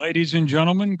Ladies and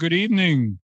gentlemen, good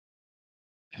evening.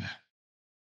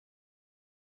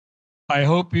 I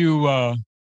hope you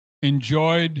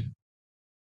enjoyed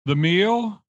the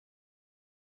meal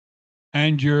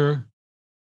and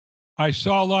I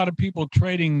saw a lot of people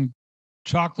trading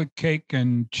chocolate cake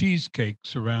and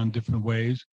cheesecakes around different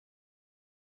ways.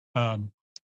 Um,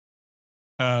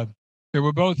 uh, they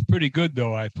were both pretty good,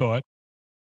 though, I thought.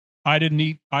 I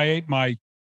ate my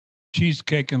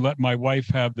cheesecake and let my wife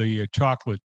have the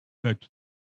chocolate that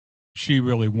she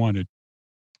really wanted.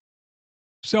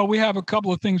 So we have a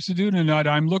couple of things to do tonight.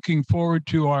 I'm looking forward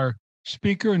to our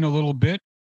speaker in a little bit.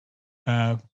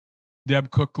 Uh, Deb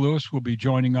Cook Lewis will be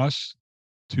joining us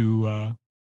to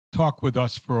talk with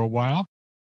us for a while,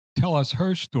 tell us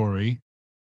her story.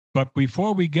 But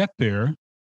before we get there,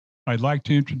 I'd like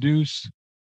to introduce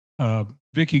uh,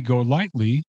 Vicki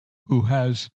Golightly, who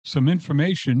has some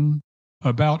information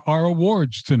about our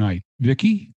awards tonight.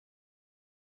 Vicki?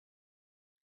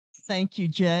 Thank you,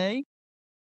 Jay.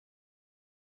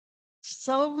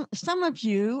 So, some of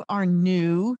you are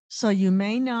new, so you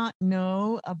may not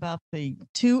know about the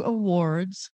two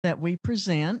awards that we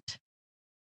present.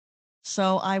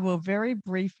 So, I will very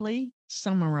briefly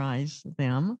summarize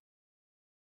them.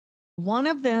 One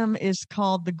of them is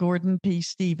called the Gordon P.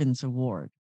 Stevens Award.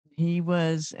 He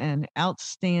was an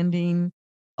outstanding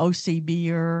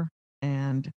OCBer,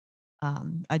 and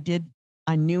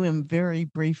I knew him very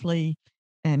briefly,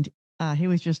 and he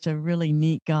was just a really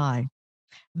neat guy.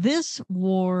 This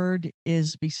award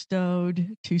is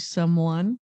bestowed to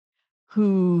someone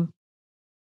who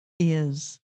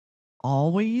is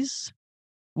always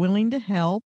willing to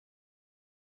help,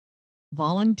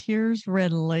 volunteers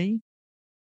readily,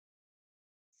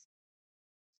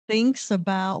 thinks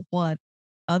about what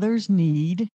others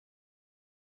need,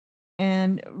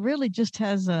 and really just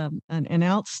has an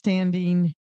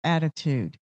outstanding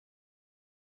attitude.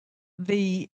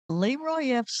 The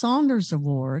Leroy F. Saunders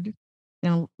Award.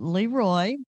 Now,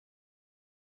 Leroy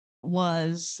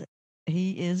was,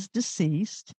 he is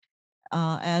deceased,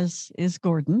 as is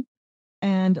Gordon.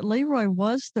 And Leroy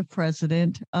was the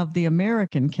president of the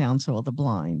American Council of the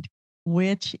Blind,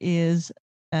 which is,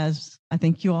 as I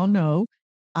think you all know,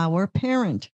 our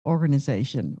parent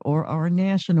organization or our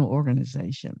national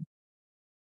organization.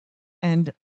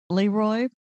 And Leroy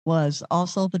was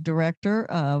also the director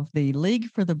of the League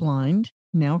for the Blind,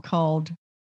 now called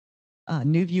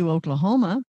New View,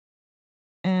 Oklahoma.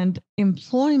 And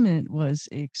employment was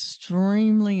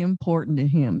extremely important to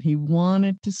him. He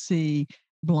wanted to see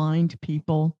blind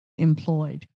people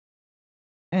employed.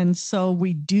 And so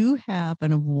we do have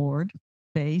an award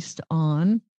based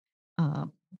on uh,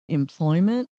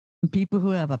 employment, people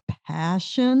who have a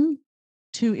passion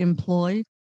to employ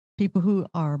people who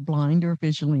are blind or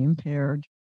visually impaired.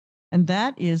 And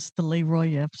that is the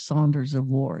Leroy F. Saunders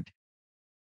Award.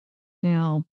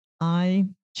 Now, I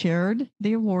chaired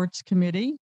the awards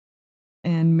committee,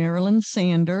 and Marilyn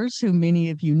Sanders, who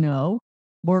many of you know,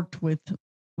 worked with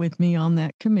me on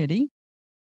that committee.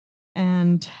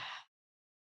 And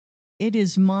it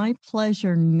is my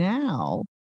pleasure now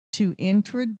to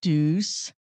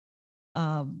introduce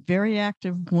a very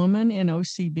active woman in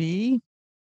OCB,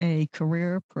 a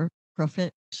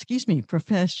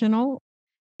professional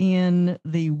in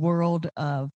the world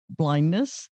of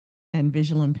blindness and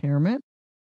visual impairment.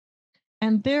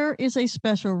 And there is a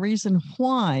special reason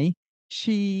why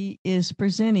she is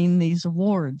presenting these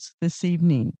awards this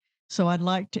evening. So I'd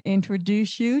like to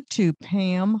introduce you to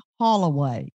Pam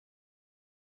Holloway.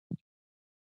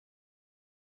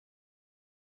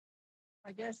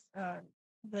 I guess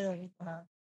the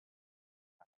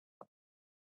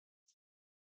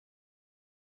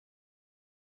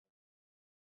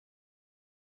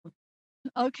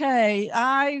Okay,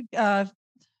 I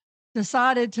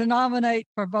decided to nominate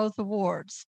for both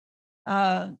awards.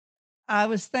 I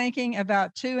was thinking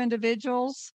about two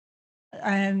individuals,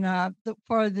 and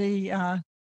for the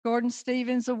Gordon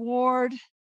Stevens Award,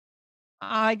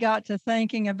 I got to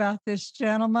thinking about this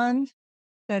gentleman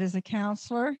that is a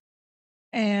counselor,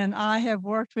 and I have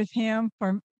worked with him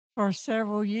for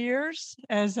several years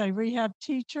as a rehab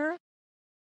teacher,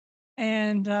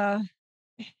 and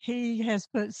he has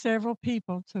put several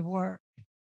people to work,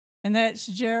 and that's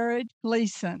Jared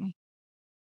Gleason.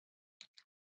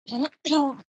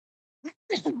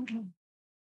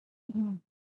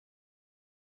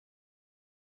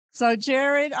 So,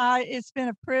 Jared, it's been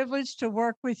a privilege to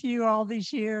work with you all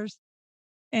these years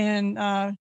and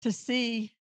to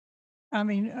see. I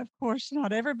mean, of course,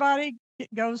 not everybody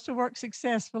goes to work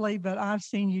successfully, but I've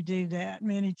seen you do that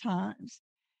many times.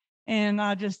 And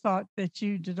I just thought that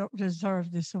you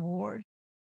deserve this award.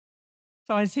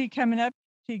 So, is he coming up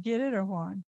to get it or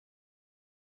what?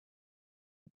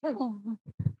 You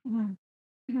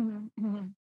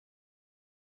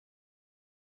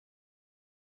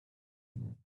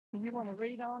want to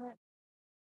read on it?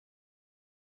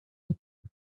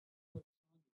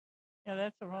 Yeah,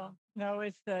 that's the wrong. No,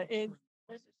 it's the.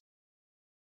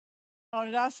 Oh,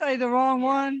 did I say the wrong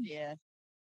one? Yeah.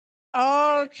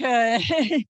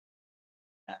 Okay.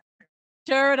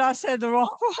 Jared, I said the wrong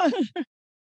one.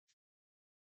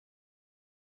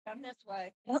 Come this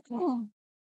way.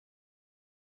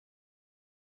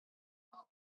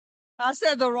 I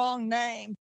said the wrong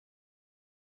name.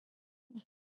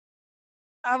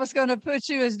 I was going to put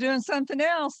you as doing something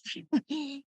else.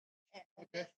 Okay.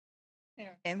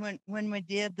 And when we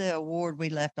did the award, we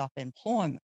left off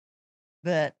employment,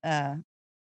 but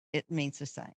it means the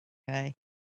same. Okay.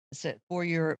 So for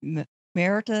your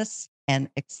meritus and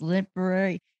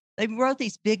exemplary, they wrote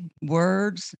these big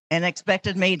words and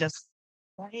expected me to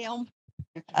say them.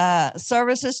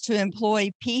 Services to employ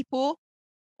people.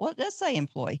 What does it say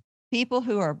employ? People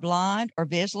who are blind or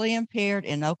visually impaired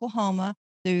in Oklahoma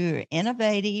through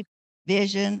innovative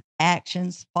vision,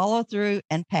 actions, follow through,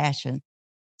 and passion.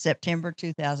 September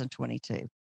 2022.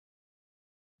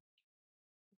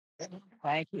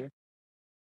 Thank you.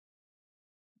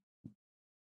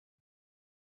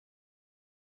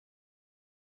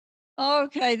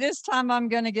 Okay, this time I'm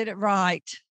going to get it right.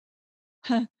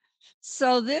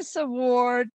 So this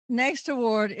award, next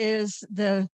award is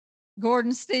the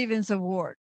Gordon Stevens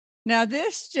Award. Now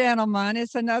this gentleman,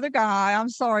 it's another guy. I'm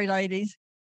sorry, ladies.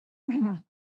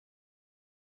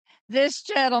 This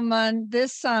gentleman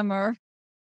this summer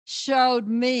showed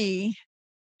me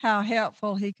how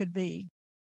helpful he could be.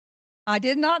 I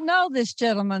did not know this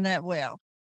gentleman that well,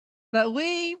 but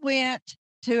we went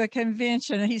to a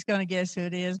convention. He's going to guess who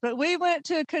it is, but we went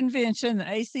to a convention, the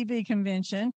ACB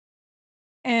convention,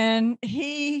 and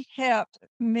he helped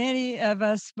many of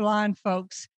us blind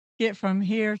folks get from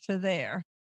here to there.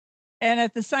 And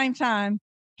at the same time,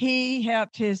 he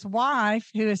helped his wife,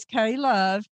 who is Kay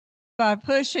Love, by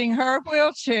pushing her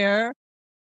wheelchair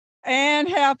and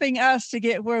helping us to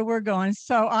get where we're going.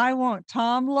 So I want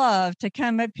Tom Love to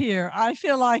come up here. I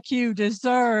feel like you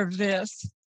deserve this.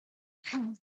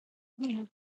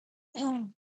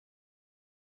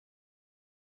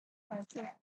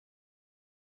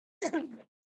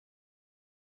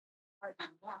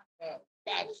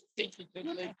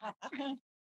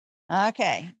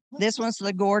 Okay. This one's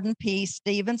the Gordon P.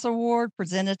 Stevens Award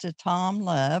presented to Tom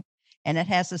Love, and it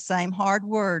has the same hard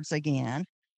words again.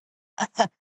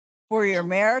 For your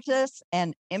meritus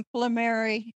and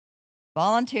exemplary,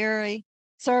 voluntary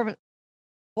service,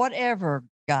 whatever,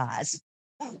 guys.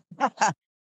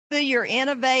 Through your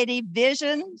innovative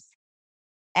visions,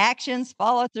 actions,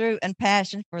 follow through, and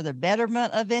passion for the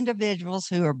betterment of individuals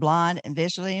who are blind and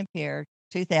visually impaired,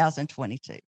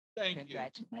 2022. Thank you.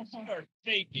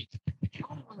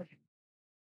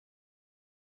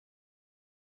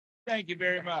 Thank you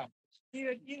very much.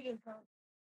 It's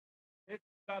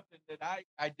something that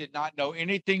I did not know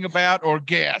anything about or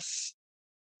guess.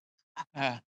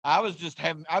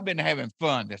 I've been having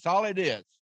fun. That's all it is,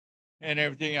 and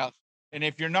everything else. And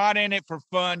if you're not in it for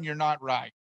fun, you're not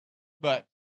right. But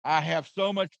I have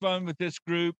so much fun with this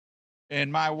group, and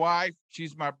my wife,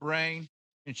 she's my brain,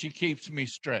 and she keeps me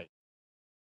straight.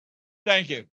 Thank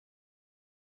you.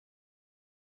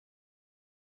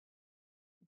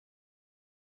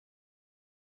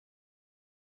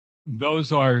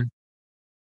 Those are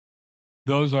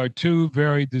two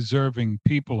very deserving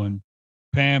people. And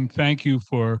Pam, thank you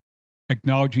for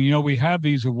acknowledging. You know, we have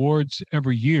these awards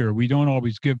every year. We don't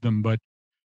always give them, but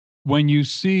when you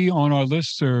see on our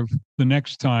listserv the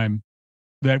next time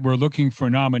that we're looking for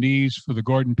nominees for the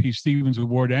Gordon P. Stevens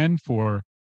Award and for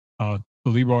the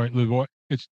Leroy,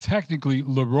 it's technically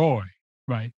Leroy,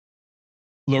 right?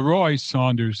 Leroy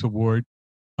Saunders Award.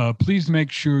 Please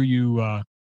make sure you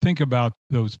think about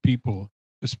those people,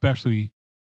 especially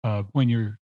when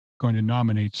you're going to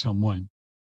nominate someone.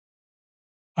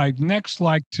 I'd next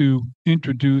like to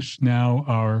introduce now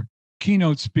our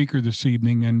keynote speaker this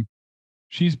evening, and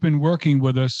she's been working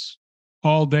with us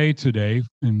all day today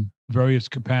in various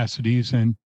capacities,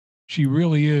 and she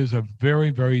really is a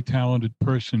very, very talented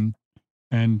person,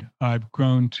 and I've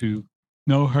grown to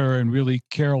know her and really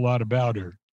care a lot about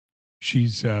her.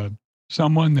 She's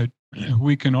someone that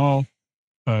we can all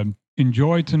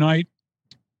enjoy tonight.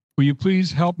 Will you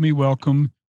please help me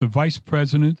welcome the Vice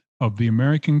President of the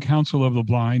American Council of the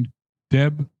Blind,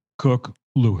 Deb Cook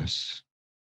Lewis.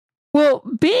 Well,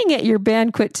 being at your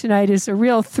banquet tonight is a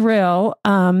real thrill.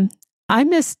 I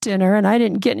missed dinner and I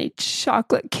didn't get any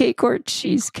chocolate cake or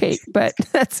cheesecake, but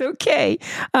that's okay.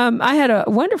 I had a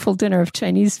wonderful dinner of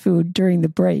Chinese food during the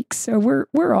break, so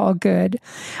we're all good.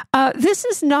 This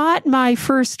is not my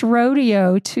first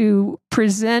rodeo to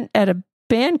present at a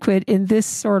banquet in this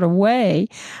sort of way.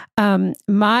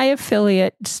 My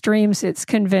affiliate streams its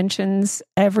conventions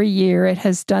every year. It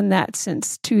has done that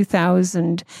since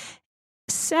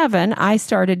 2007. I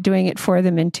started doing it for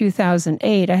them in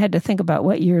 2008. I had to think about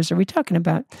what years are we talking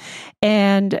about.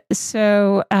 And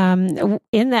so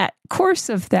in that course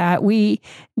of that, we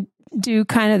do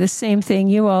kind of the same thing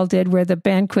you all did, where the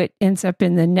banquet ends up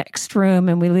in the next room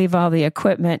and we leave all the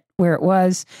equipment where it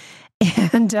was.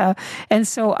 And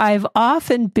so I've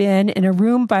often been in a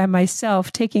room by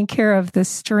myself taking care of the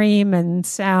stream and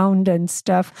sound and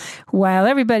stuff while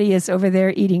everybody is over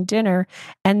there eating dinner.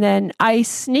 And then I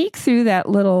sneak through that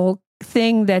little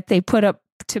thing that they put up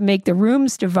to make the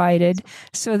rooms divided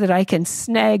so that I can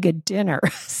snag a dinner.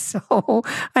 So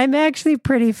I'm actually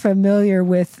pretty familiar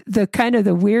with the kind of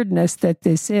the weirdness that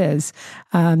this is,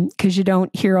 because you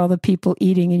don't hear all the people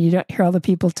eating and you don't hear all the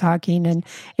people talking, and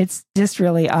it's just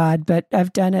really odd, but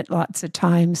I've done it lots of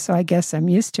times, so I guess I'm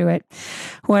used to it.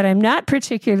 What I'm not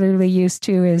particularly used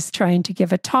to is trying to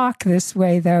give a talk this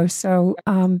way, though, so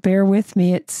bear with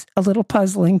me. It's a little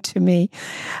puzzling to me.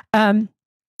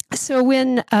 So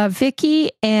when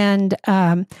Vicki and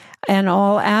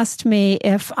all asked me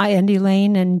if and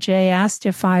Elaine and Jay asked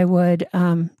if I would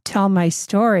tell my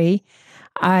story,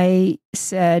 I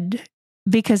said,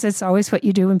 because it's always what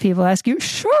you do when people ask you,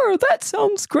 sure, that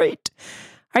sounds great.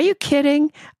 Are you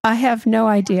kidding? I have no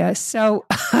idea. So,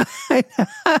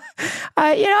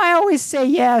 I always say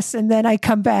yes, and then I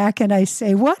come back and I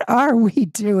say, what are we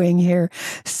doing here?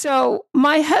 So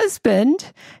my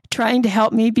husband, trying to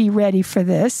help me be ready for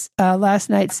this, last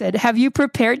night said, have you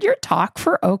prepared your talk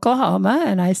for Oklahoma?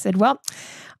 And I said, well,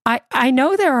 I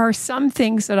know there are some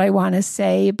things that I want to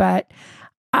say, but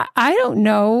I don't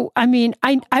know. I mean,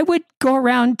 I would go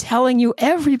around telling you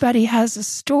everybody has a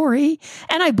story,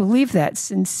 and I believe that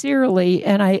sincerely,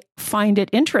 and I find it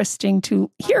interesting to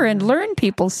hear and learn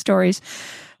people's stories.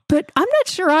 But I'm not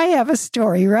sure I have a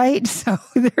story, right? So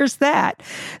there's that.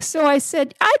 So I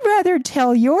said, I'd rather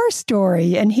tell your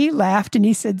story. And he laughed and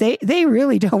he said, they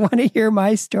really don't want to hear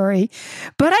my story.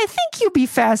 But I think you'll be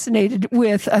fascinated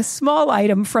with a small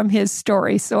item from his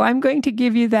story. So I'm going to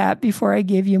give you that before I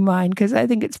give you mine, because I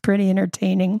think it's pretty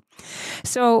entertaining.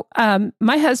 So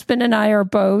my husband and I are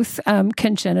both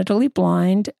congenitally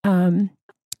blind.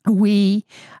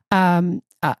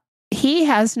 He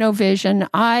has no vision.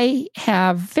 I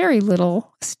have very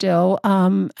little still.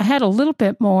 I had a little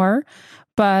bit more,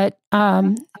 but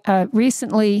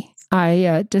recently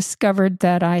I discovered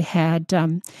that I had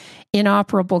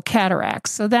inoperable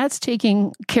cataracts. So that's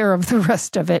taking care of the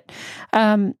rest of it.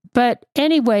 But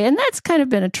anyway, and that's kind of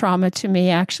been a trauma to me,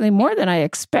 actually, more than I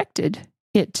expected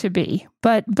it to be,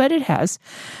 but it has.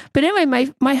 But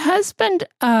anyway, my husband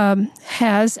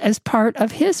has, as part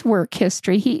of his work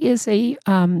history, he is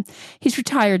he's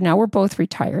retired now. We're both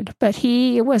retired, but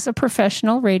he was a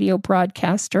professional radio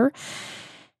broadcaster,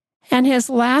 and his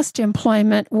last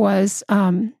employment was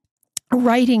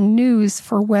writing news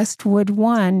for Westwood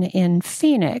One in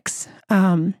Phoenix.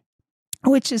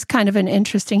 Which is kind of an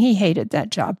interesting, he hated that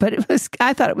job, but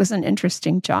I thought it was an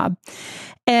interesting job.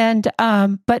 And,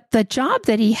 but the job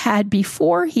that he had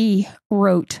before he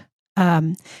wrote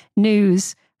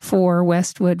news for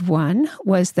Westwood One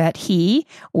was that he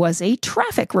was a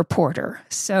traffic reporter.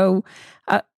 So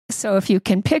if you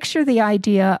can picture the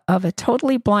idea of a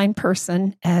totally blind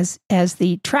person as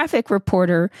the traffic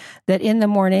reporter that in the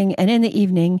morning and in the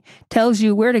evening tells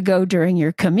you where to go during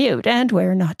your commute and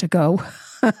where not to go,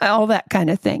 all that kind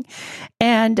of thing.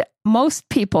 And most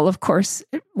people, of course,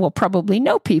 well, probably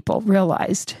no people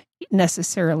realized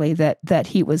necessarily that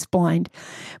he was blind.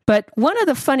 But one of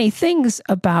the funny things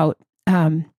about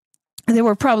there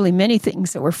were probably many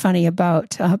things that were funny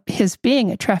about his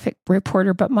being a traffic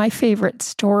reporter, but my favorite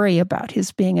story about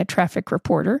his being a traffic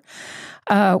reporter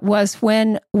was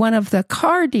when one of the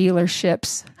car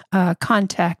dealerships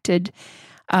contacted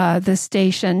the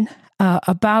station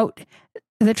about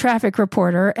the traffic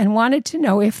reporter and wanted to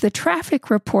know if the traffic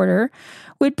reporter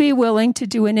would be willing to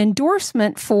do an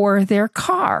endorsement for their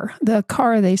car, the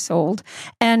car they sold,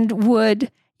 and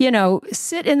would,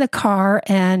 sit in the car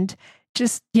and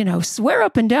just, swear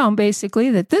up and down basically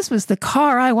that this was the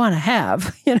car I want to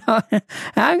have.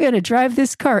 I'm going to drive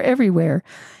this car everywhere.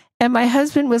 And my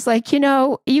husband was like,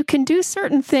 you can do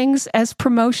certain things as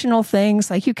promotional things.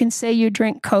 Like you can say you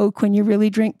drink Coke when you really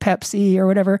drink Pepsi or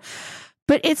whatever.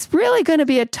 but it's really going to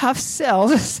be a tough sell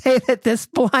to say that this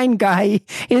blind guy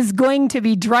is going to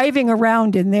be driving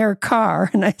around in their car.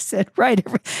 And I said, right,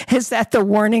 is that the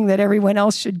warning that everyone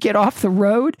else should get off the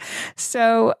road?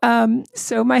 So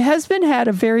my husband had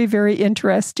a very, very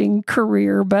interesting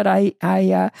career, but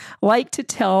I like to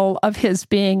tell of his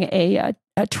being a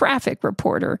traffic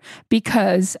reporter,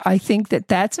 because I think that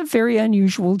that's a very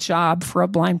unusual job for a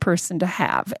blind person to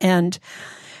have. And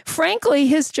frankly,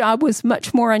 his job was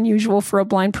much more unusual for a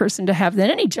blind person to have than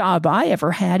any job I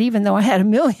ever had, even though I had a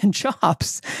million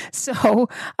jobs. So,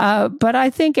 but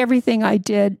I think everything I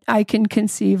did, I can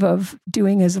conceive of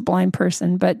doing as a blind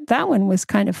person. But that one was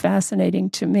kind of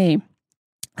fascinating to me.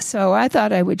 So I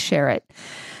thought I would share it.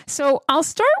 So I'll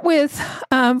start with,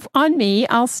 on me,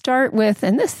 I'll start with,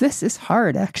 and this is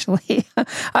hard, actually.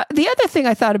 The other thing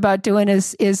I thought about doing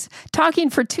is talking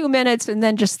for 2 minutes and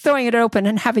then just throwing it open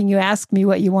and having you ask me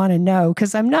what you want to know,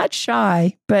 because I'm not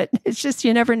shy, but it's just,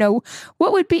 you never know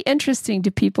what would be interesting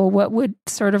to people, what would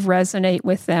sort of resonate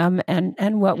with them,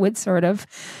 and what would sort of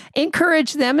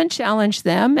encourage them and challenge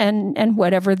them, and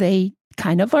whatever they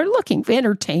kind of are looking for,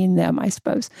 entertain them, I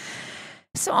suppose.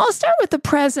 So I'll start with the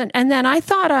present, and then I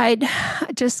thought I'd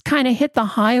just kind of hit the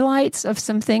highlights of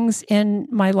some things in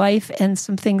my life and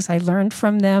some things I learned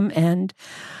from them, and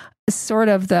sort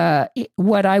of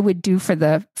what I would do for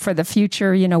the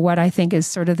future, what I think is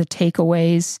sort of the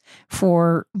takeaways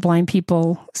for blind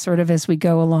people sort of as we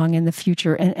go along in the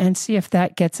future, and see if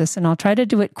that gets us. And I'll try to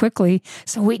do it quickly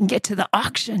so we can get to the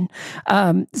auction.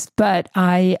 But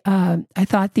I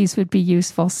thought these would be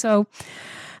useful. So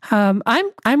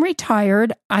I'm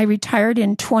retired. I retired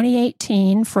in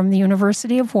 2018 from the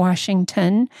University of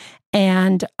Washington,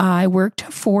 and I worked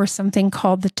for something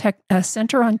called the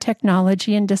Center on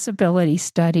Technology and Disability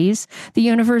Studies. The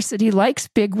university likes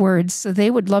big words, so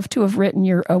they would love to have written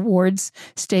your awards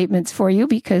statements for you,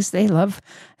 because they love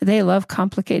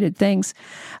complicated things.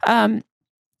 I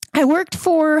worked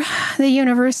for the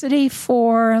university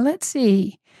for,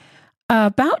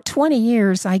 about 20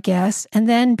 years, I guess. And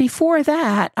then before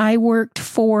that, I worked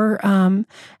for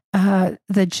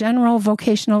the General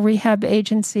Vocational Rehab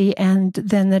Agency and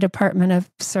then the Department of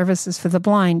Services for the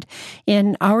Blind.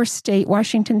 In our state,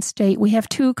 Washington State, we have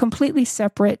two completely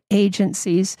separate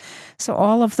agencies. So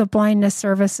all of the blindness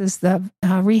services, the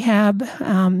rehab,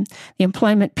 the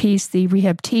employment piece, the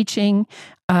rehab teaching,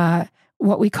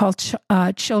 what we call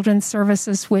children's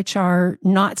services, which are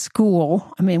not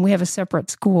school. I mean, we have a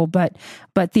separate school, but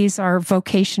these are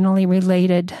vocationally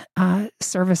related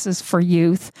services for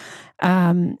youth,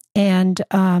 and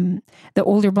the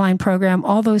Older Blind program.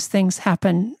 All those things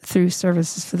happen through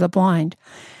Services for the Blind.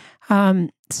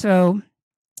 So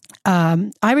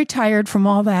I retired from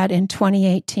all that in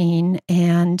 2018,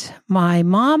 and my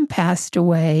mom passed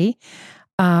away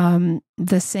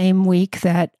the same week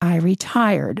that I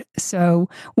retired. So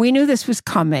we knew this was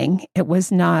coming. It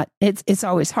was not, it's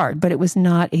always hard, but it was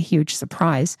not a huge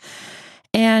surprise.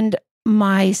 And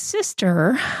my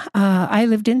sister, I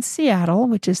lived in Seattle,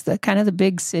 which is the kind of the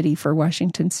big city for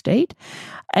Washington State.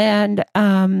 And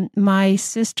my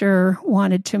sister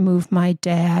wanted to move my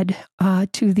dad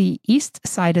to the east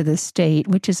side of the state,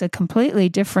 which is a completely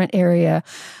different area,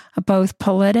 both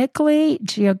politically,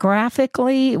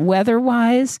 geographically,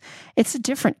 weather-wise. It's a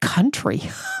different country.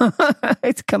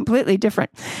 It's completely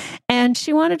different. And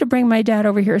she wanted to bring my dad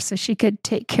over here so she could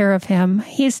take care of him.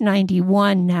 He's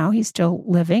 91 now. He's still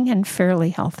living and fairly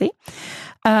healthy.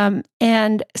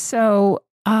 And so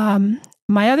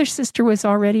my other sister was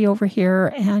already over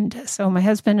here. And so my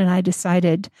husband and I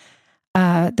decided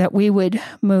that we would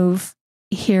move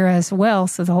here as well,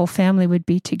 so the whole family would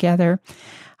be together.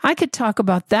 I could talk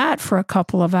about that for a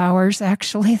couple of hours,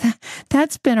 actually.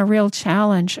 That's been a real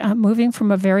challenge, moving from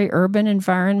a very urban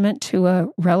environment to a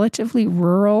relatively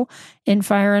rural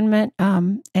environment,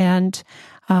 and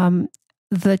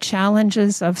the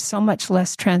challenges of so much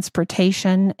less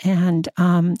transportation. And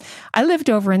I lived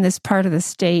over in this part of the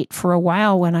state for a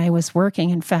while when I was working.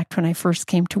 In fact, when I first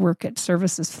came to work at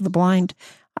Services for the Blind,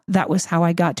 that was how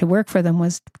I got to work for them,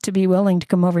 was to be willing to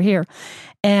come over here.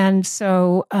 And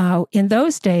so in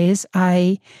those days,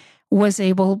 I was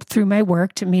able, through my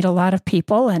work, to meet a lot of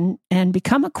people and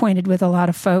become acquainted with a lot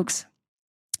of folks.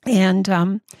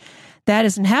 And that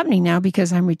isn't happening now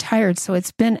because I'm retired. So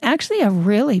it's been actually a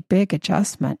really big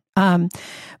adjustment.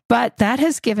 But that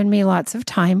has given me lots of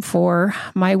time for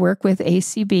my work with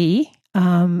ACB,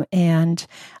 and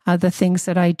the things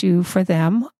that I do for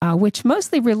them, which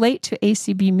mostly relate to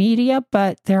ACB Media,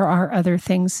 but there are other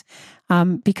things,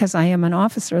 because I am an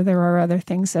officer, there are other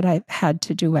things that I've had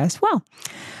to do as well.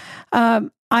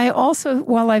 I also,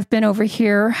 while I've been over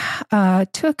here,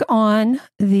 took on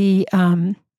the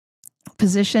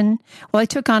position. Well, I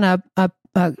took on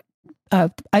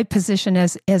a position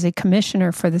as a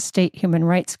commissioner for the State Human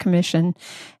Rights Commission,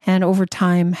 and over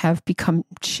time have become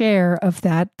chair of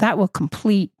that. That will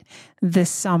complete this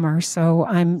summer, so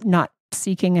I'm not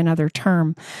seeking another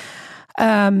term.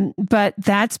 But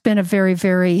that's been a very,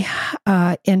 very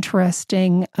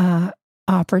interesting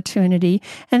opportunity.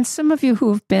 And some of you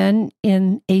who have been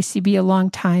in ACB a long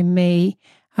time may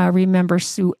remember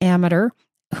Sue Amater,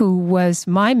 who was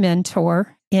my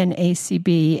mentor in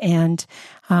ACB, and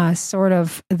sort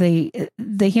of the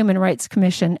Human Rights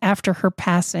Commission after her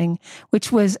passing,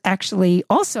 which was actually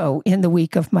also in the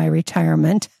week of my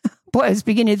retirement. Boy, I was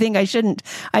beginning to think I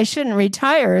shouldn't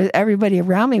retire. Everybody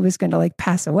around me was going to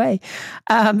pass away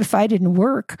if I didn't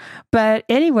work. But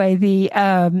anyway,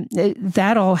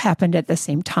 that all happened at the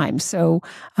same time. So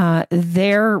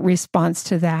their response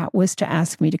to that was to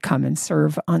ask me to come and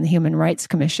serve on the Human Rights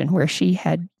Commission, where she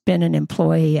had been an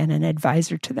employee and an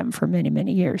advisor to them for many,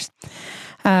 many years.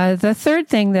 The third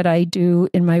thing that I do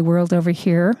in my world over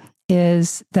here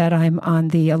is that I'm on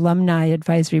the Alumni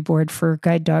Advisory Board for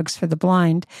Guide Dogs for the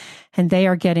Blind, and they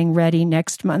are getting ready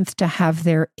next month to have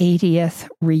their 80th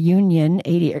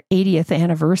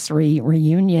anniversary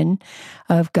reunion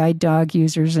of guide dog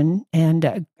users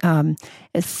and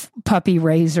puppy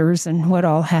raisers and what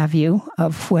all have you,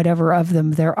 of whatever of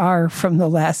them there are from the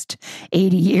last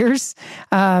 80 years.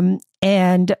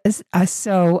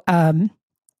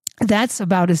 That's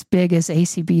about as big as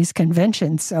ACB's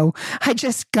convention. So I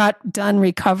just got done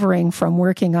recovering from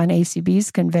working on ACB's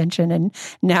convention, and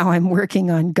now I'm working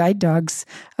on Guide Dogs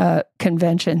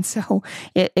convention. So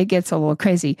it gets a little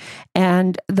crazy.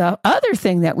 And the other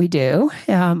thing that we do,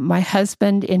 my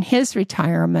husband in his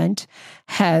retirement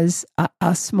has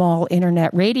a small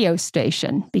internet radio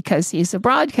station because he's a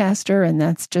broadcaster, and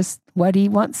that's just what he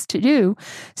wants to do.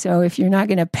 So if you're not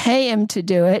going to pay him to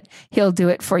do it, he'll do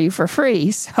it for you for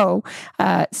free. So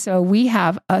we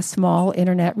have a small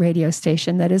internet radio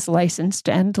station that is licensed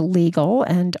and legal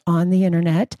and on the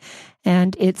internet,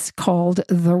 and it's called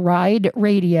The Ride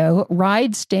Radio.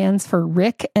 Ride stands for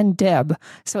Rick and Deb.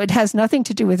 So it has nothing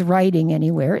to do with riding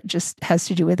anywhere. It just has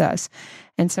to do with us.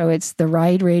 And so it's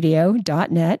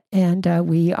therideradio.net, and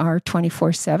we are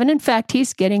 24/7. In fact,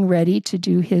 he's getting ready to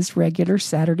do his regular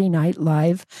Saturday Night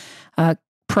Live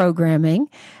programming.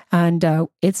 And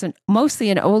it's mostly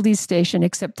an oldies station,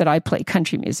 except that I play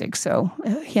country music. So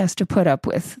he has to put up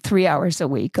with 3 hours a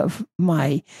week of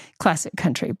my classic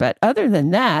country. But other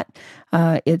than that,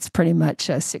 it's pretty much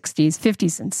 60s,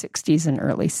 50s and 60s and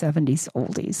early 70s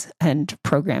oldies, and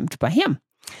programmed by him.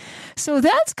 So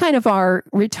that's kind of our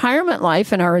retirement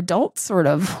life and our adult sort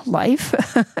of life.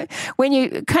 When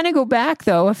you kind of go back,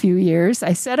 though, a few years,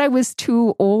 I said I was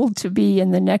too old to be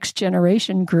in the next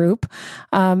generation group.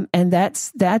 And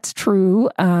that's true.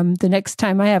 The next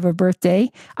time I have a birthday,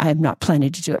 I'm not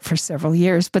planning to do it for several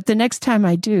years, but the next time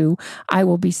I do, I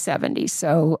will be 70.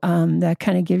 So that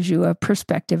kind of gives you a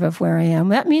perspective of where I am.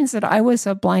 That means that I was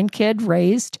a blind kid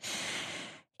raised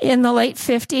in the late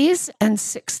 50s and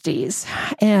 60s.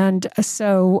 And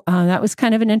so that was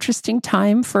kind of an interesting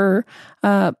time for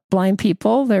blind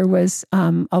people. There was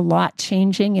a lot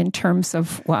changing in terms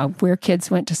of where kids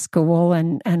went to school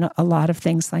and a lot of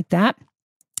things like that.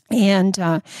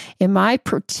 And in my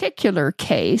particular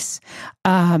case,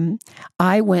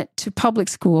 I went to public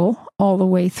school all the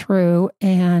way through,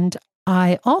 and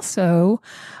I also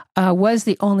was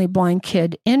the only blind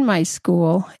kid in my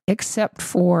school, except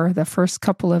for the first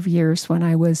couple of years when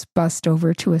I was bused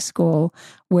over to a school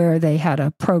where they had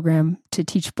a program to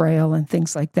teach Braille and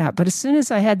things like that. But as soon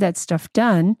as I had that stuff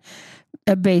done,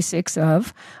 basics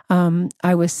of,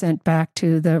 I was sent back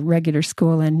to the regular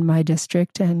school in my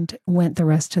district and went the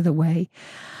rest of the way.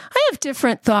 I have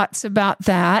different thoughts about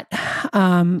that.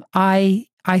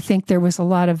 I think there was a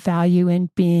lot of value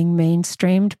in being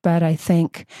mainstreamed, but I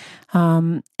think,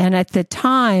 and at the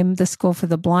time, the School for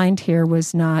the Blind here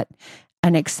was not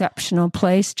an exceptional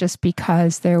place just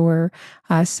because there were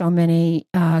so many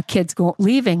kids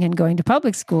leaving and going to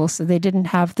public school, so they didn't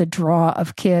have the draw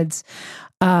of kids.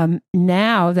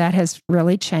 Now that has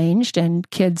really changed, and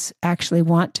kids actually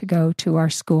want to go to our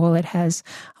school. It has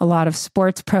a lot of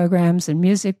sports programs and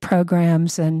music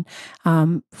programs and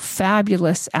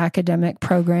fabulous academic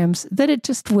programs that it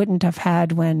just wouldn't have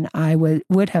had when I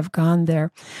would have gone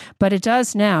there. But it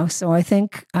does now, so I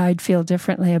think I'd feel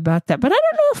differently about that. But I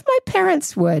don't know if my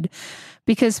parents would,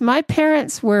 because my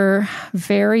parents were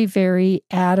very, very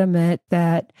adamant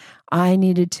that I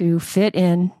needed to fit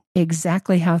in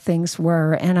exactly how things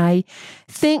were. And I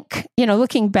think,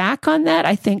 looking back on that,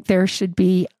 I think there should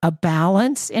be a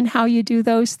balance in how you do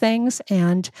those things.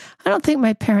 And I don't think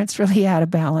my parents really had a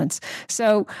balance.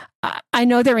 So I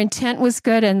know their intent was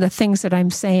good, and the things that I'm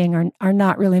saying are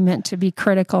not really meant to be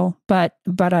critical. But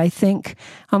I think,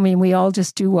 we all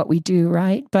just do what we do,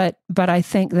 right? But I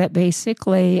think that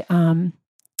basically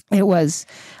it was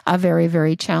a very,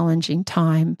 very challenging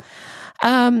time.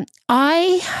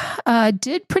 I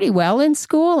did pretty well in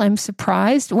school. I'm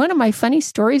surprised. One of my funny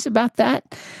stories about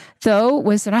that, though,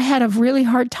 was that I had a really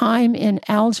hard time in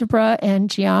algebra and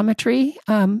geometry.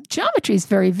 Geometry is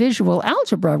very visual.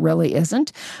 Algebra really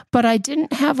isn't. But I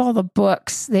didn't have all the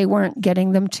books. They weren't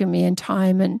getting them to me in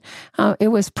time, and it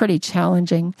was pretty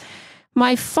challenging.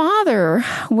 My father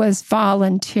was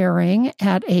volunteering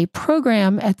at a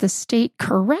program at the State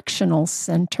Correctional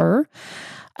Center,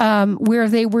 where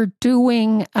they were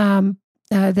doing,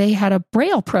 they had a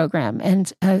Braille program,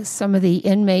 and some of the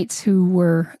inmates who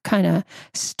were kind of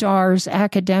stars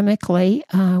academically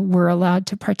were allowed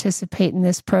to participate in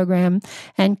this program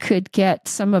and could get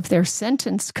some of their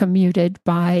sentence commuted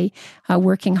by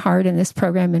working hard in this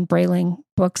program and brailing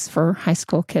books for high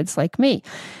school kids like me.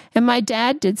 And my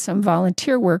dad did some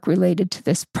volunteer work related to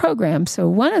this program. So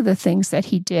one of the things that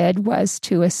he did was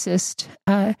to assist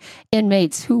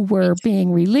inmates who were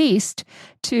being released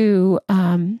to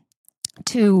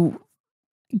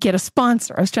get a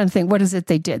sponsor. I was trying to think, what is it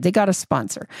they did? They got a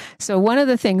sponsor. So one of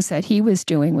the things that he was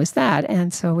doing was that.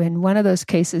 And so in one of those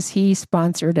cases, he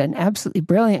sponsored an absolutely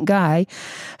brilliant guy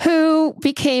who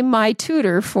became my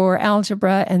tutor for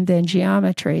algebra and then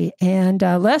geometry. And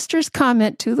Lester's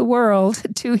comment to the world,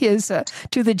 to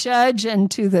the judge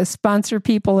and to the sponsor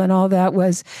people and all that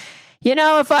was,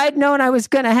 if I'd known I was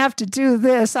going to have to do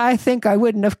this, I think I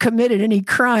wouldn't have committed any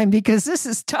crime, because this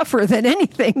is tougher than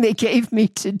anything they gave me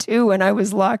to do when I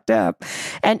was locked up.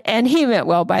 And he meant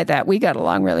well by that. We got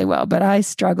along really well, but I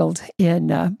struggled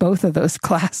in both of those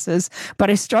classes. But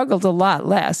I struggled a lot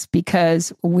less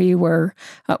because we were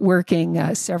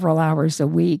working several hours a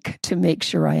week to make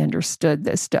sure I understood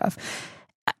this stuff.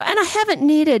 And I haven't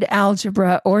needed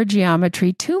algebra or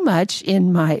geometry too much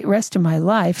in my rest of my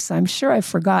life, so I'm sure I've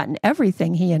forgotten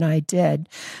everything he and I did.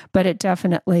 But it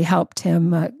definitely helped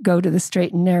him go to the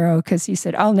straight and narrow, because he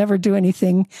said, I'll never do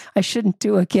anything I shouldn't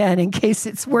do again in case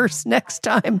it's worse next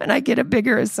time and I get a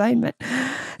bigger assignment.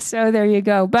 So there you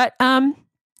go. But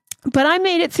I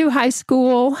made it through high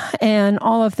school and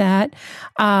all of that.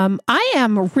 I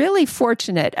am really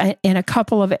fortunate in a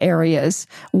couple of areas.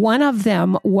 One of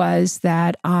them was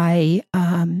that I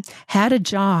had a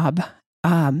job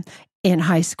in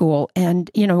high school. And,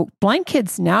 blind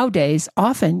kids nowadays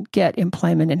often get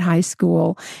employment in high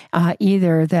school,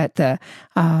 either that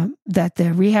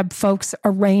the rehab folks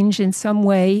arrange in some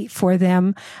way for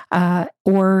them,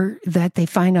 or that they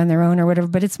find on their own or whatever.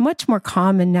 But it's much more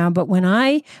common now. But when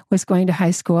I was going to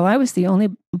high school, I was the only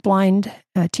blind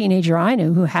teenager I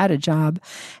knew who had a job,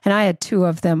 and I had two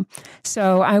of them.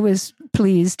 So I was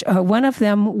pleased. One of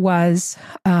them was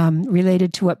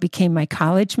related to what became my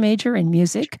college major in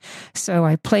music. So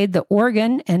I played the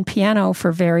organ and piano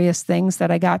for various things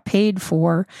that I got paid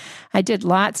for. I did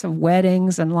lots of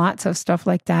weddings and lots of stuff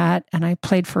like that. And I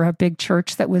played for a big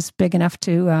church that was big enough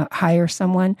to hire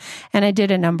someone. And I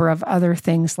did a number of other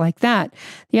things like that.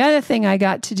 The other thing I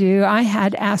got to do, I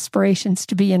had aspirations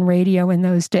to be in radio in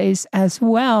those days as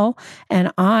well.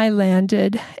 And I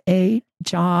landed a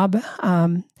job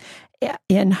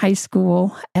in high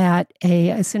school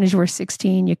as soon as you were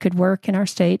 16, you could work in our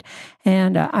state.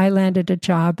 And I landed a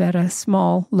job at a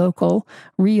small local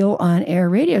real on-air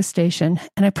radio station.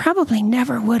 And I probably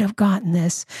never would have gotten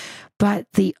this, but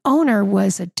the owner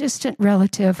was a distant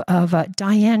relative of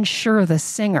Diane Shure, the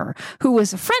singer, who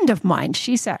was a friend of mine.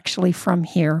 She's actually from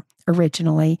here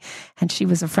originally, and she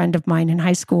was a friend of mine in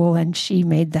high school, and she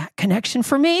made that connection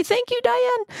for me. Thank you,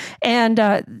 Diane. And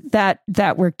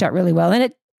that worked out really well. And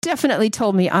it definitely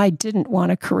told me I didn't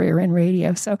want a career in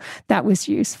radio. So that was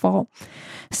useful.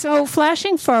 So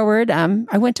flashing forward,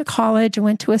 I went to college. I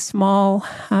went to a small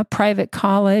private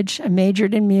college. I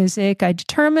majored in music. I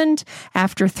determined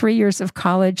after 3 years of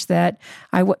college that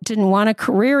I didn't want a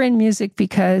career in music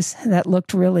because that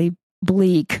looked really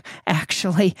bleak,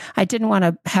 actually. I didn't want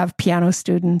to have piano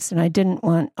students, and I didn't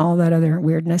want all that other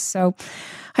weirdness. So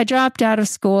I dropped out of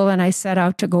school and I set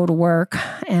out to go to work.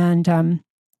 And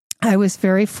I was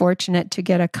very fortunate to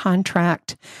get a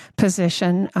contract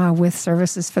position with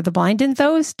Services for the Blind. In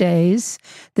those days,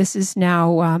 this is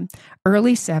now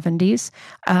early 70s,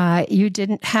 you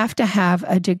didn't have to have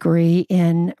a degree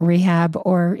in rehab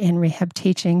or in rehab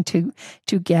teaching to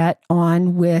get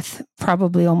on with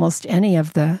probably almost any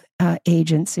of the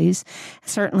agencies.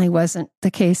 Certainly wasn't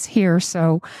the case here.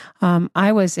 So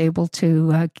I was able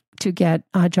to get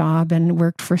a job and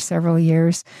worked for several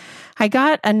years. I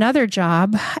got another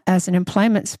job as an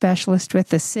employment specialist with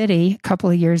the city a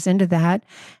couple of years into that.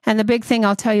 And the big thing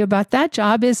I'll tell you about that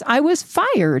job is I was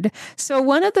fired. So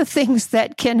one of the things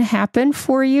that can happen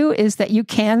for you is that you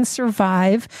can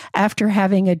survive after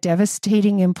having a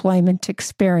devastating employment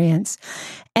experience.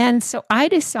 And so I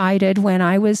decided when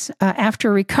I was,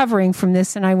 after recovering from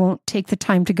this, and I won't take the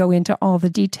time to go into all the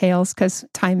details because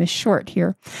time is short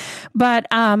here, but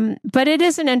it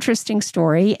is an interesting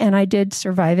story, and I did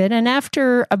survive it. And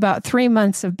after about 3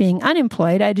 months of being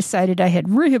unemployed, I decided I had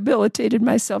rehabilitated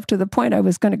myself to the point I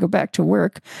was going to go back to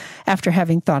work after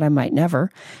having thought I might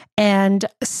never. And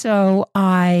so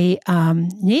I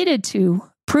needed to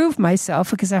prove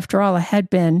myself because after all, I had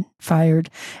been fired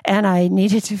and I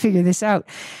needed to figure this out.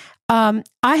 I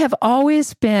have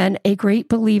always been a great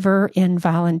believer in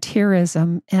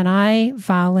volunteerism, and I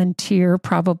volunteer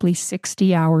probably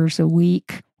 60 hours a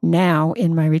week now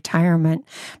in my retirement.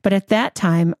 But at that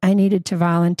time, I needed to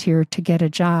volunteer to get a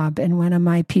job. And one of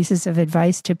my pieces of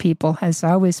advice to people has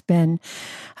always been,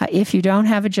 if you don't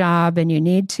have a job and you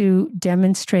need to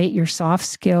demonstrate your soft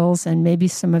skills and maybe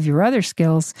some of your other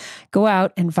skills, go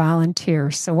out and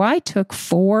volunteer. So I took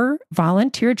 4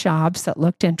 volunteer jobs that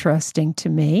looked interesting to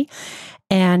me.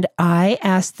 And I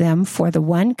asked them for the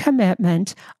one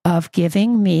commitment of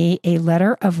giving me a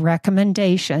letter of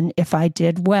recommendation if I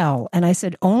did well. And I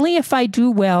said, only if I do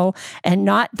well, and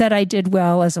not that I did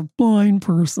well as a blind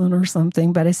person or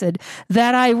something, but I said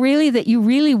that you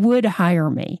really would hire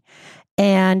me.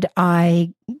 And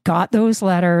I got those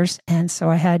letters. And so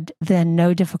I had then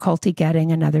no difficulty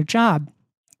getting another job.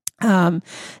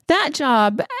 That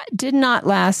job did not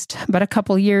last but a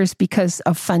couple years because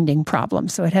of funding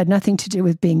problems. So it had nothing to do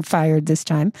with being fired this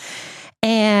time.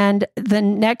 And the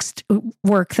next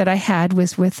work that I had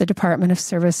was with the Department of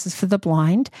Services for the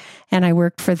Blind. And I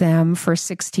worked for them for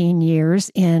 16 years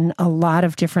in a lot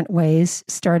of different ways.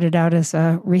 Started out as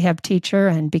a rehab teacher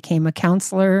and became a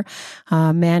counselor,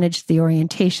 managed the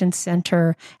orientation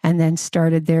center, and then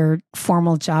started their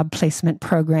formal job placement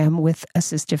program with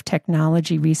assistive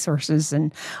technology resources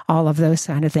and all of those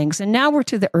kind of things. And now we're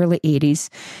to the early 80s.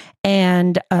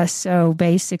 And so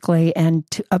basically,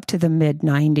 up to the mid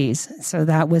 90s. So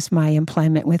that was my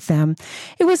employment with them.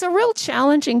 It was a real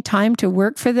challenging time to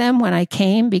work for them when I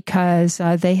came because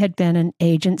they had been an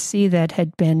agency that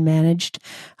had been managed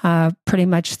pretty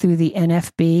much through the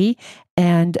NFB,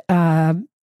 and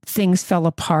things fell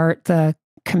apart.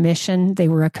 They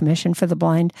were a commission for the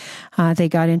blind. They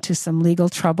got into some legal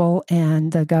trouble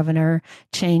and the governor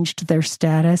changed their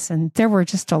status. And there were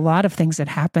just a lot of things that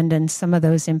happened, and some of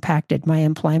those impacted my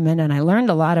employment. And I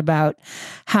learned a lot about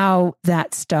how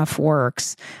that stuff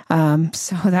works.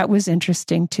 So that was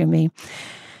interesting to me.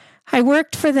 I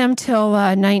worked for them till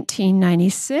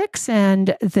 1996,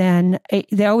 and then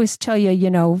they always tell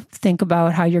you, think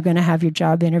about how you're going to have your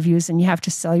job interviews, and you have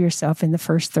to sell yourself in the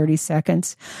first 30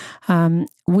 seconds.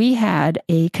 We had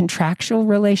a contractual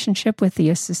relationship with the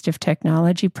assistive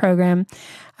technology program.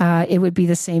 It would be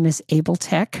the same as Able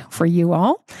Tech for you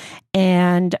all.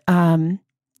 And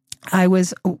I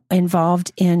was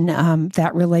involved in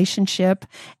that relationship,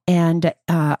 and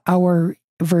our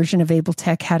version of Able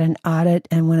Tech had an audit,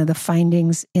 and one of the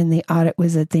findings in the audit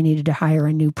was that they needed to hire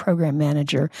a new program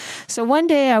manager. So one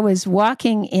day I was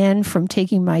walking in from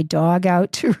taking my dog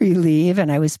out to relieve,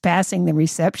 and I was passing the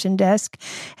reception desk,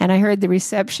 and I heard the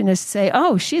receptionist say,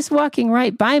 "Oh, she's walking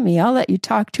right by me. I'll let you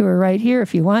talk to her right here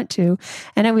if you want to."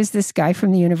 And it was this guy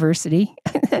from the university,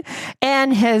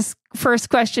 and his first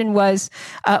question was,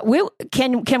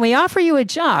 can we offer you a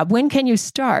job? When can you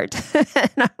start? And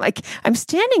I'm like, I'm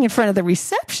standing in front of the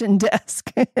reception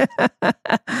desk.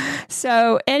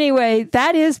 So anyway,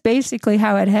 that is basically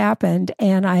how it happened.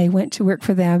 And I went to work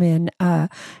for them in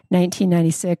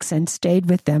 1996 and stayed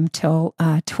with them till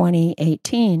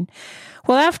 2018.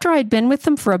 Well, after I'd been with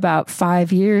them for about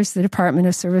 5 years, the Department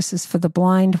of Services for the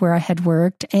Blind, where I had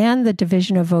worked, and the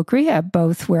Division of Voc Rehab,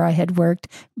 both where I had worked,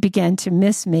 began to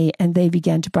miss me, and they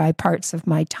began to buy parts of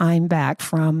my time back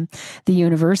from the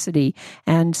university.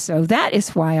 And so that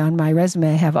is why on my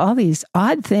resume I have all these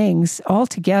odd things all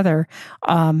together,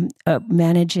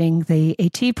 managing the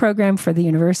AT program for the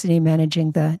university,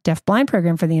 managing the deaf-blind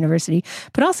program for the university,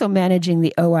 but also managing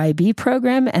the OIB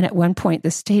program, and at one point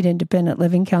the State Independent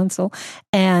Living Council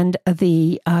and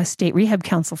the State Rehab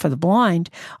Council for the Blind,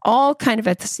 all kind of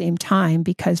at the same time,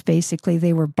 because basically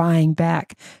they were buying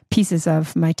back pieces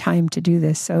of my time to do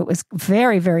this. So it was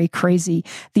very, very crazy.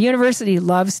 The university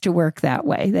loves to work that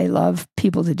way. They love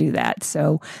people to do that.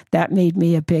 So that made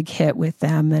me a big hit with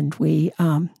them, and we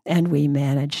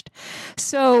managed.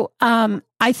 So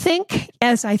I think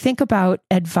as I think about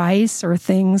advice or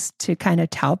things to kind of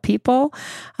tell people,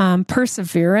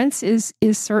 perseverance is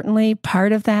certainly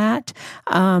part of that.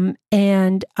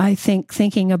 And I think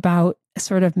thinking about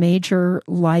sort of major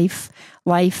life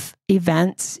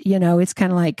events, it's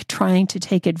kind of like trying to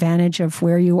take advantage of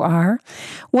where you are.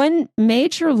 One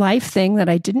major life thing that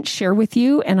I didn't share with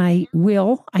you, and I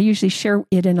usually share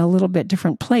it in a little bit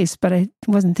different place, but I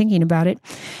wasn't thinking about it,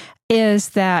 is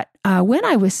that when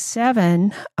I was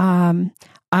 7,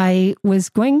 I was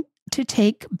going to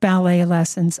take ballet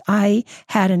lessons. I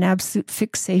had an absolute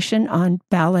fixation on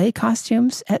ballet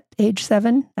costumes at age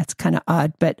 7. That's kind of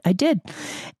odd, but I did.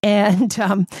 And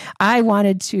I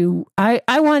wanted to,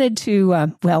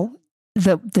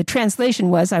 the translation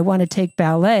was, I want to take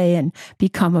ballet and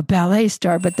become a ballet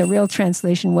star. But the real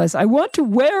translation was, I want to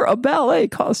wear a ballet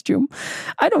costume.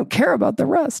 I don't care about the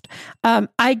rest.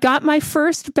 I got my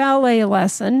first ballet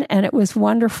lesson, and it was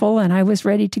wonderful. And I was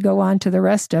ready to go on to the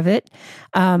rest of it,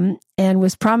 and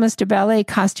was promised a ballet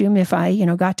costume if I,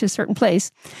 got to a certain place.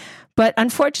 But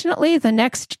unfortunately, the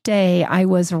next day I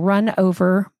was run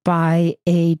over by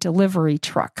a delivery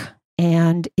truck,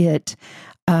 and it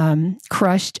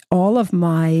crushed all of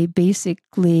my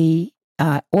basically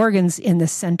organs in the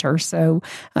center. So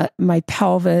my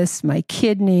pelvis, my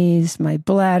kidneys, my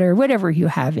bladder, whatever you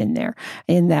have in there,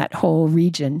 in that whole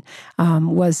region,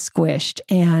 was squished.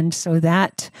 And so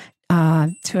that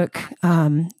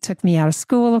took me out of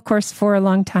school, of course, for a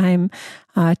long time,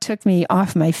 took me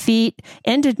off my feet,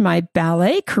 ended my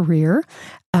ballet career.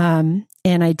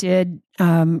 And I did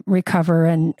recover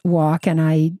and walk, and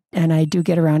I do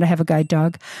get around. I have a guide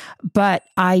dog, but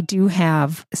I do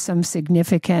have some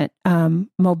significant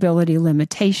mobility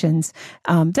limitations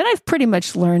that I've pretty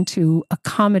much learned to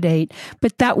accommodate.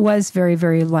 But that was very,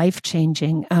 very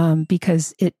life-changing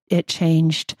because it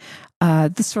changed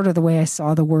the way I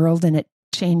saw the world, and it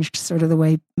changed sort of the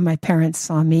way my parents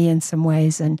saw me in some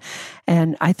ways. And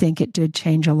I think it did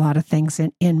change a lot of things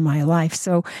in my life.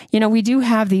 So, we do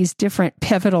have these different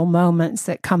pivotal moments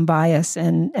that come by us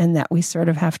and that we sort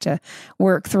of have to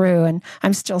work through. And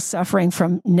I'm still suffering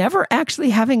from never actually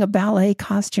having a ballet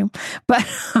costume, but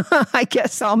I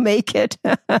guess I'll make it.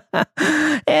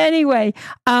 Anyway,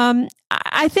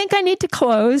 I think I need to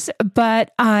close,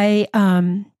 but I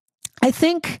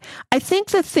think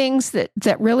the things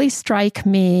that really strike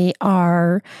me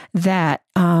are that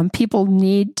people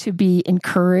need to be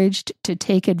encouraged to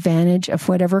take advantage of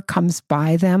whatever comes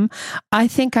by them. I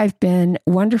think I've been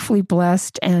wonderfully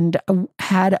blessed and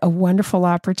had a wonderful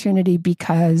opportunity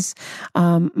because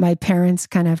my parents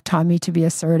kind of taught me to be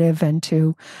assertive and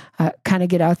to kind of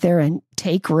get out there and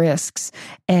take risks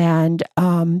and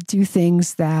do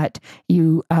things that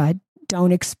you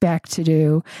don't expect to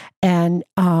do, and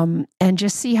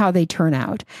just see how they turn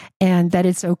out, and that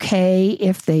it's okay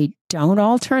if they don't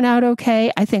all turn out okay.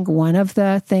 I think one of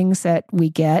the things that we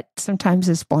get sometimes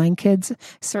as blind kids,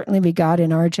 certainly we got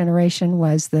in our generation,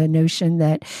 was the notion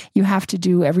that you have to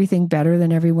do everything better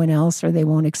than everyone else or they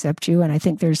won't accept you. And I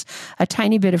think there's a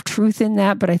tiny bit of truth in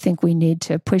that, but I think we need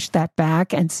to push that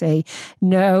back and say,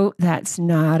 no, that's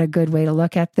not a good way to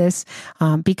look at this.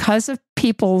 Because of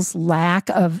people's lack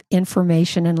of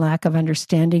information and lack of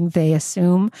understanding, they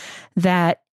assume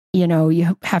that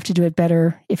you have to do it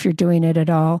better if you're doing it at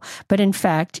all. But in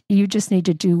fact, you just need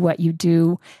to do what you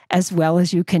do as well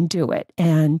as you can do it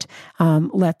and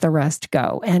let the rest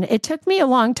go. And it took me a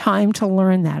long time to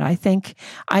learn that. I think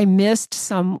I missed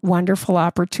some wonderful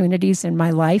opportunities in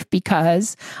my life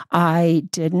because I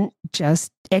didn't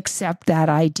just accept that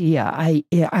idea.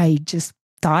 I just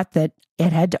thought that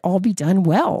it had to all be done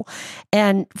well.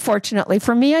 And fortunately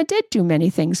for me, I did do many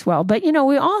things well. But,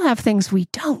 we all have things we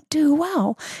don't do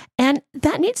well. And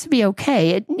that needs to be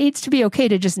okay. It needs to be okay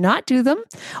to just not do them,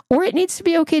 or it needs to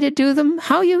be okay to do them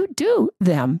how you do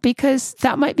them, because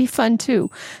that might be fun too.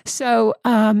 So,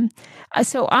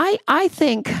 I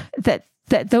think that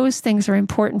those things are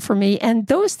important for me. And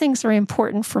those things are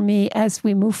important for me as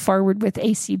we move forward with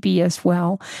ACB as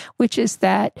well, which is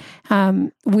that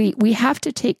we have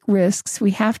to take risks.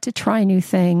 We have to try new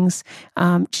things.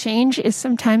 Change is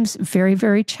sometimes very,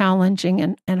 very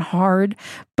challenging and hard,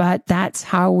 but that's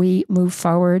how we move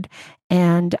forward.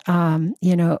 And,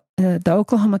 the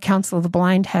Oklahoma Council of the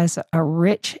Blind has a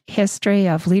rich history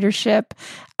of leadership,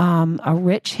 a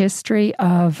rich history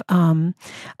of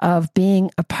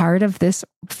being a part of this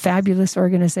fabulous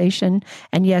organization.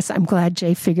 And yes, I'm glad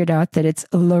Jay figured out that it's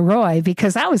Leroy,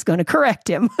 because I was going to correct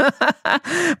him.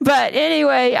 But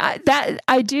anyway,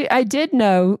 I did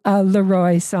know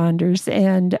Leroy Saunders,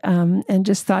 and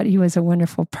just thought he was a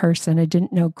wonderful person. I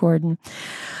didn't know Gordon.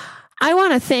 I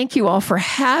want to thank you all for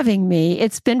having me.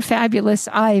 It's been fabulous.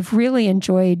 I've really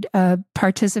enjoyed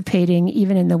participating,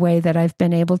 even in the way that I've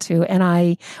been able to. And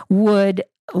I would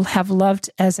have loved,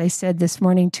 as I said this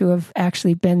morning, to have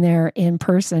actually been there in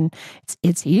person.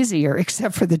 It's easier,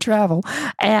 except for the travel.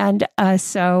 And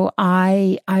so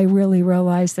I really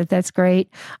realize that that's great.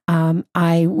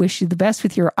 I wish you the best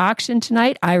with your auction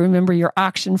tonight. I remember your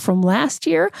auction from last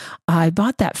year. I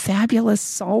bought that fabulous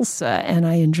salsa, and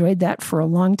I enjoyed that for a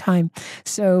long time.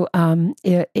 So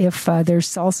if there's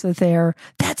salsa there,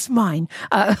 that's mine.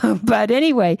 But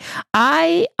anyway,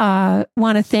 I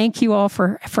want to thank you all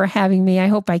for having me. I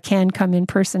hope I can come in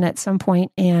person at some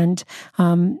point, and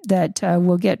that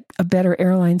we'll get a better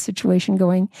airline situation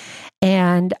going.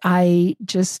 And I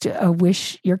just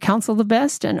wish your council the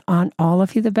best, and on all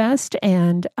of you the best.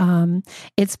 And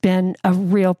it's been a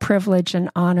real privilege and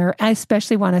honor. I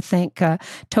especially want to thank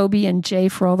Toby and Jay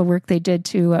for all the work they did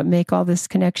to make all this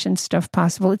connection stuff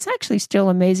possible. It's actually still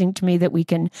amazing to me that we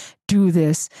can do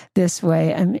this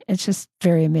way. I mean, it's just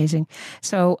very amazing.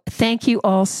 So thank you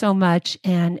all so much,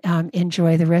 and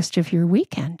enjoy the rest of your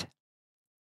weekend.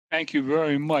 Thank you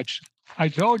very much. I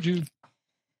told you.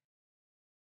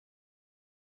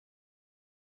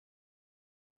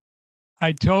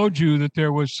 That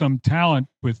there was some talent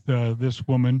with this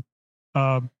woman.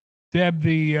 Deb,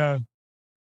 the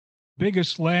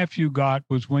biggest laugh you got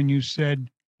was when you said,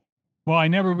 well, I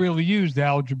never really used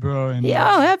algebra. And,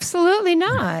 absolutely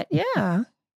not. Yeah.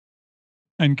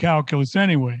 And calculus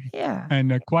anyway. Yeah.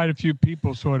 And quite a few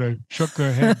people sort of shook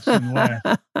their heads and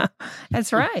laughed.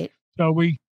 That's right. So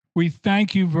we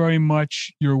thank you very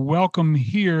much. You're welcome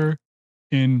here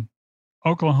in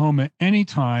Oklahoma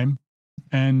anytime.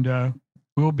 And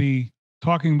we'll be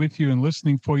talking with you and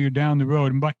listening for you down the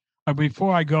road. And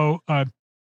before you go, I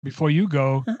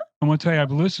want to tell you,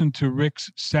 I've listened to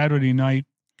Rick's Saturday night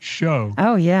show.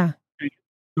 Oh, yeah.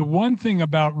 The one thing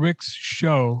about Rick's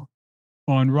show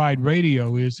on Ride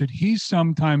Radio is that he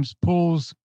sometimes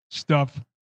pulls stuff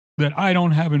that I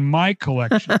don't have in my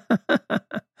collection.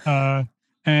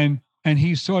 And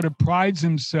he sort of prides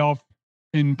himself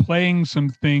in playing some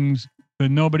things that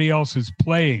nobody else is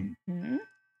playing. Mm-hmm.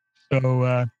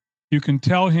 So you can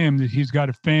tell him that he's got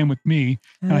a fan with me.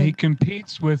 He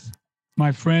competes with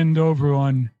my friend over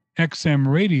on XM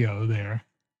Radio there.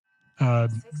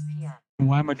 6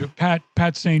 p.m.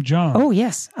 Pat St. John. Oh,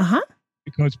 yes. Uh-huh.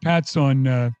 Because Pat's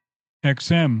on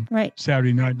XM right.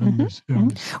 Saturday night.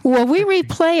 Mm-hmm. Well, we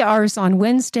replay ours on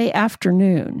Wednesday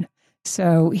afternoon.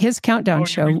 So his countdown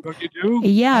show. You do?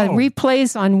 Yeah,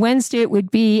 replays on Wednesday. It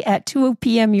would be at 2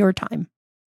 p.m. your time.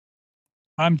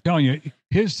 I'm telling you,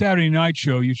 his Saturday night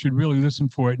show, you should really listen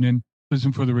for it and then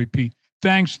listen for the repeat.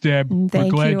 Thanks, Deb. We're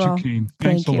glad you came.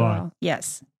 Thanks a lot. All.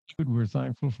 Yes. We're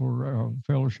thankful for our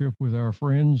fellowship with our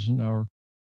friends and our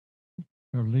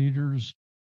leaders.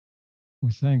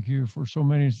 We thank you for so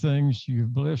many things.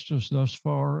 You've blessed us thus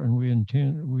far, and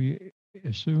we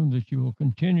assume that you will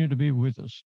continue to be with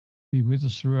us. Be with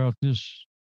us throughout this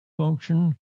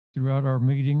function, throughout our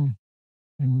meeting,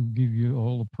 and we give you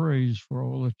all the praise for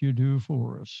all that you do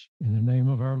for us. In the name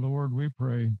of our Lord, we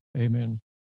pray. Amen.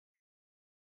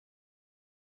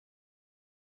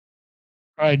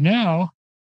 Right now,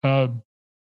 the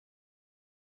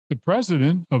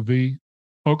president of the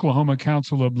Oklahoma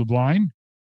Council of the Blind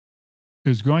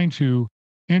is going to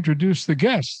introduce the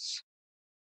guests.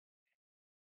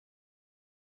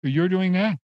 You're doing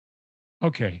that?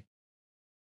 Okay.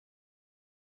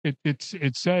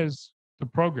 It says the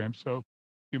program, so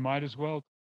you might as well.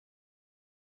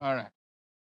 All right.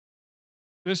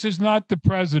 This is not the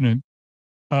president.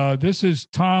 This is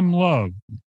Tom Love.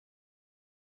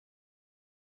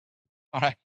 All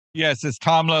right. Yes, it's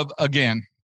Tom Love again.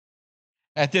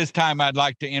 At this time, I'd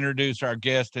like to introduce our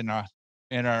guest and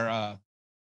our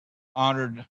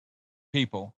honored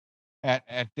people.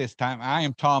 At this time, I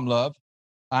am Tom Love.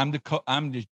 I'm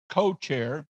the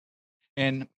co-chair,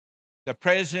 and the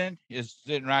president is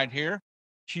sitting right here.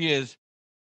 She is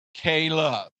Kay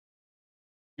Love.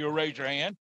 You'll raise your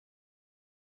hand.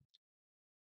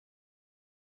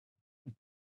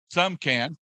 Some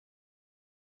can.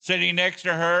 Sitting next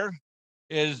to her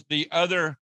is the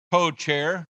other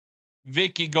co-chair,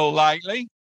 Vicky Golightly.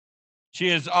 She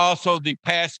is also the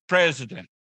past president.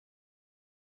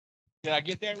 Did I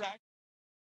get that right?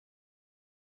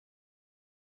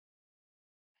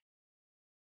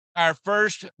 Our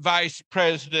first vice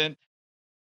president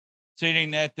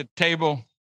sitting at the table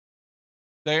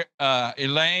there,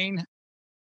 Elaine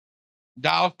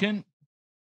Boykin,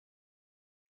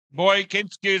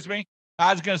 excuse me.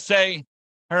 I was going to say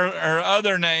her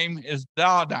other name is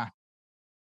Donna,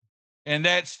 and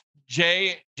that's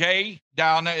Jay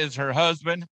Downa is her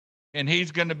husband, and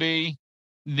he's going to be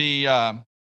the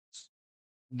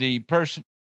person.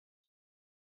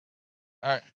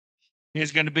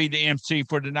 He's going to be the MC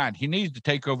for tonight. He needs to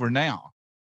take over now.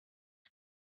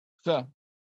 So,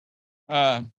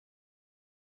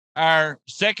 our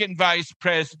second vice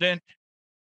president,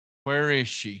 where is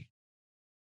she?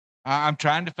 I'm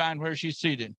trying to find where she's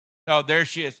seated. Oh, there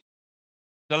she is.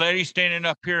 The lady standing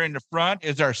up here in the front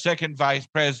is our second vice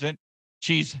president.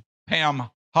 She's Pam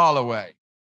Holloway.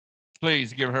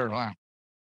 Please give her a line.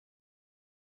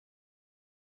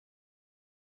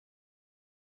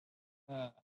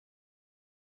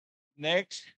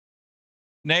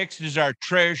 Next is our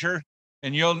treasurer,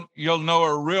 and you'll know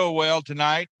her real well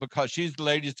tonight because she's the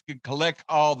lady that can collect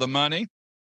all the money.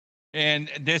 And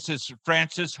this is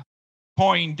Frances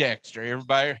Poindexter,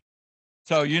 everybody.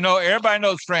 So everybody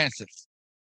knows Frances.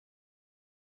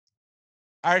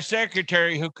 Our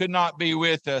secretary, who could not be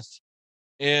with us,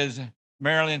 is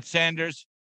Marilyn Sanders,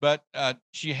 but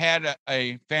she had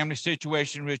a family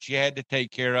situation which she had to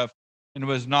take care of and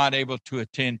was not able to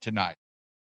attend tonight.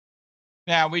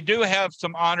 Now, we do have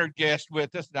some honored guests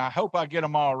with us, and I hope I get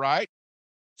them all right.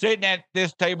 Sitting at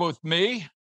this table with me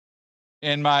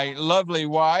and my lovely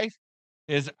wife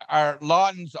is our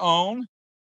Lawton's own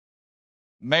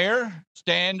Mayor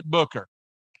Stan Booker.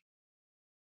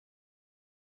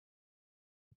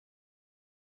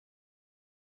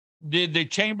 Did the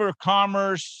Chamber of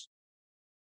Commerce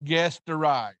guest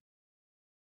arrive?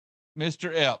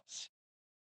 Mr. Epps?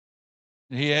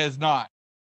 He has not.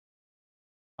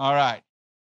 All right.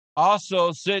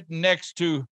 Also sitting next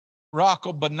to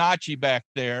Rocco Bonacci back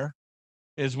there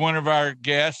is one of our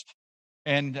guests,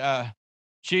 and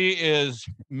she is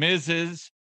Mrs.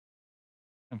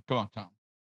 Come on, Tom.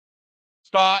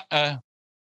 Stott.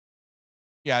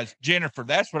 It's Jennifer.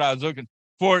 That's what I was looking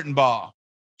for. Fortenbaugh.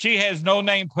 She has No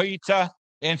Name Pizza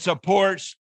and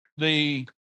supports the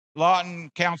Lawton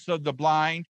Council of the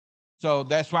Blind. So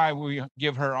that's why we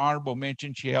give her honorable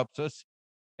mention. She helps us.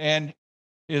 And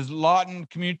is Lawton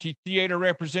Community Theater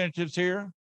representatives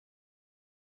here?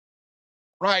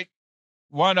 Right.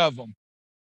 One of them.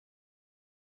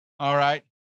 All right.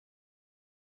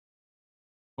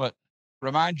 What?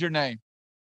 Remind your name.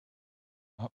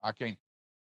 Oh, I can't.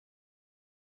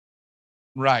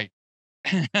 Right.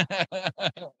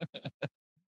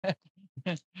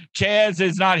 Chaz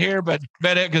is not here, but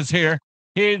Benedict is here.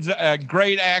 He's a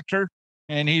great actor,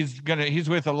 and he's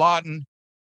with the Lawton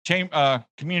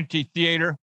Community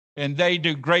Theater, and they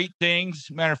do great things.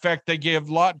 Matter of fact, they give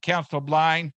Lawton Council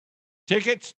Blind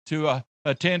tickets to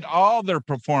attend all their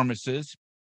performances,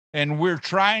 and we're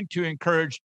trying to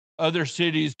encourage other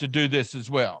cities to do this as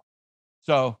well.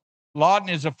 So Lawton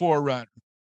is a forerunner.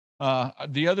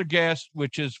 The other guest,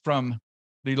 which is from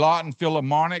the Lawton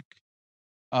Philharmonic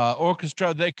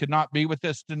Orchestra, they could not be with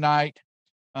us tonight,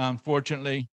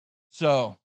 unfortunately.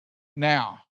 So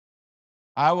now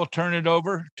I will turn it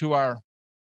over to our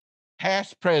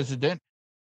past president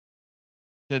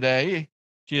today.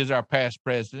 She is our past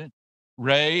president,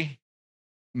 Ray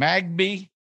Magby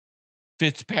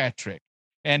Fitzpatrick.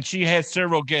 And she has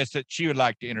several guests that she would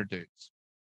like to introduce.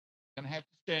 Gonna have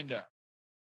to stand up.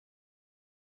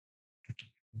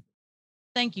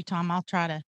 Thank you, Tom. I'll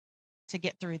try to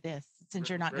get through this since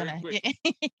you're not gonna.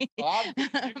 Well,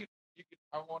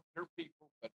 I want her people,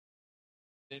 but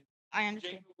I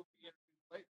understand.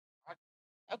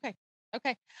 Okay.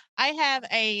 I have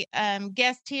a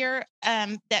guest here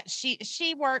that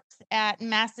she works at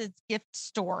Mass's gift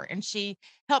store, and she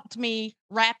helped me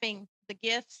wrapping the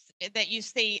gifts that you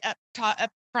see up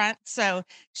front. So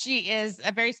she is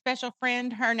a very special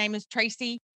friend. Her name is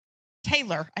Tracy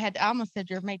Taylor. I almost said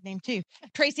your maiden name too.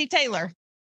 Tracy Taylor.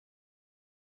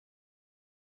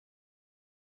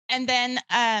 And then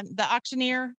the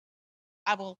auctioneer,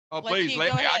 I will. Oh, let please, you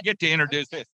let go me. I ahead. get to introduce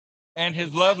this. And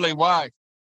his lovely wife.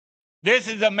 This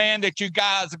is a man that you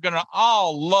guys are going to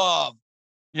all love.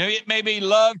 You know, it may be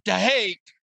love to hate,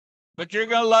 but you're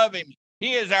going to love him.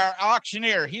 He is our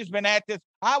auctioneer. He's been at this,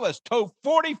 I was told,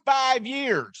 45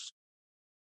 years.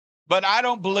 But I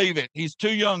don't believe it. He's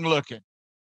too young looking.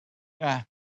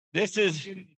 This is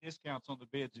discounts on the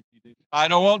bids if you do. I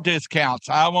don't want discounts.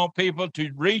 I want people to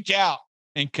reach out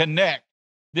and connect.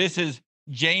 This is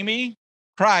Jamie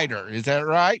Kreider. Is that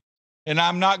right? And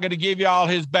I'm not going to give you all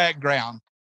his background,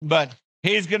 but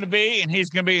he's going to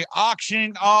be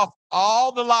auctioning off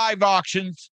all the live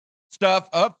auctions stuff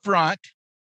up front.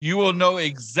 You will know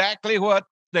exactly what's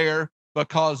there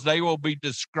because they will be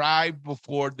described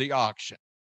before the auction.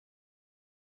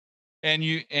 And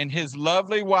his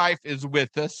lovely wife is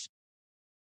with us,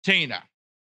 Tina.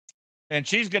 And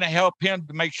she's going to help him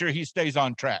to make sure he stays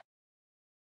on track.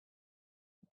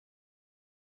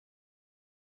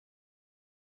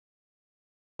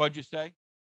 What'd you say?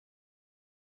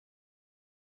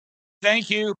 Thank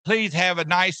you. Please have a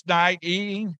nice night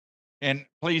eating, and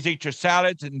please eat your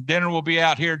salads, and dinner will be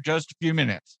out here in just a few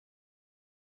minutes.